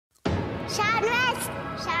Sean West.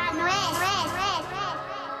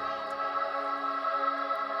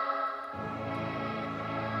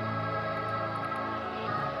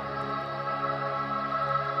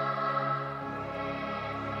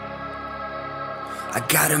 I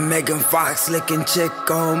got a Megan Fox licking chick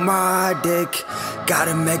on my dick. Got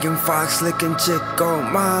a Megan Fox licking chick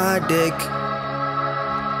on my dick.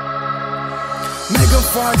 Megan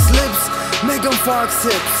Fox lips, Megan Fox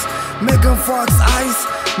hips, Megan Fox eyes,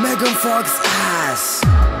 Megan Fox ass.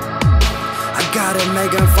 I got a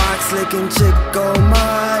Megan Fox licking chick on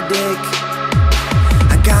my dick.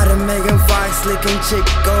 I got a Megan Fox licking chick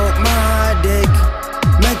on my dick.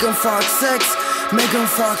 Megan Fox sex, Megan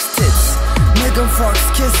Fox tits, Megan Fox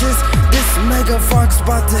kisses. This Megan Fox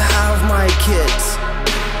about to have my kids.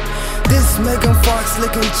 This Megan Fox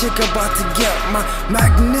licking chick about to get my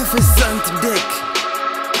magnificent dick.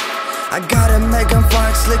 I got a Megan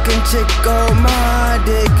Fox licking chick on my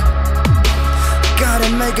dick. Got a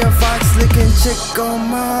Megan Fox licking chick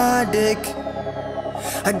on my dick.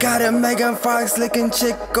 I got a Megan Fox licking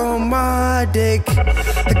chick on my dick.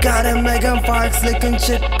 I got a Megan Fox licking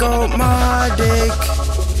chick on my dick.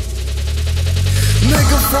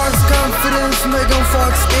 Megan Fox confidence, Megan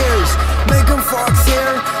Fox ears, Megan Fox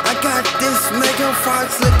hair. I got this Megan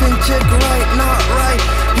Fox licking chick right, not right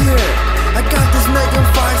here. I got this Megan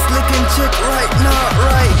Fox licking chick right, not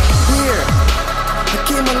right here. I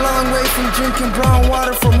came a long way from drinking brown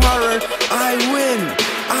water from horror. I win,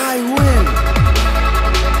 I win.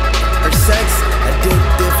 Her sex,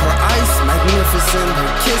 addictive, her ice, magnificent,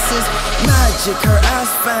 her kisses, magic, her ass,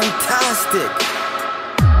 fantastic.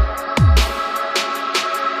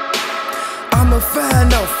 I'm a fan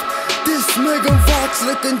of this Megan Fox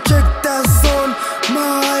licking chick that's on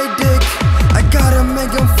my dick. I got a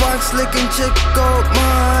Megan Fox licking chick on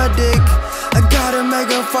my dick. I got a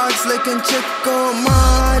Megan Fox licking chick on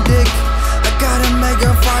my dick. I got a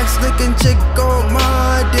Megan Fox licking chick on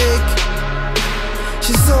my dick.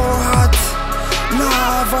 She's so hot,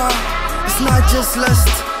 lava. It's not just lust,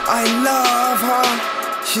 I love her.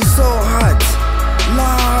 She's so hot,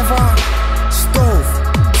 lava, stove,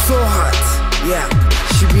 so hot. Yeah,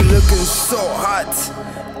 she be looking so hot.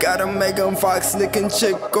 Got a Megan Fox licking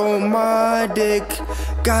chick on my dick.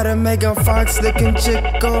 Got a Megan Fox licking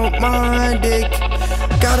chick on my dick.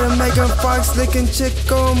 Got a Megan Fox licking chick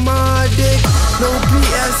on my dick. No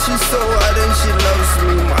BS, she's so hot and she loves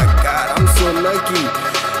me. My God, I'm so lucky.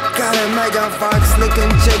 Got a Megan Fox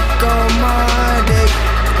licking chick on my dick.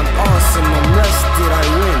 I'm awesome, I'm rested, I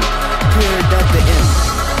win. Period at the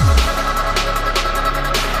end.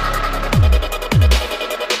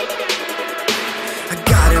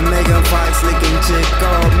 Megan Fox licking chick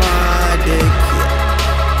on my dick.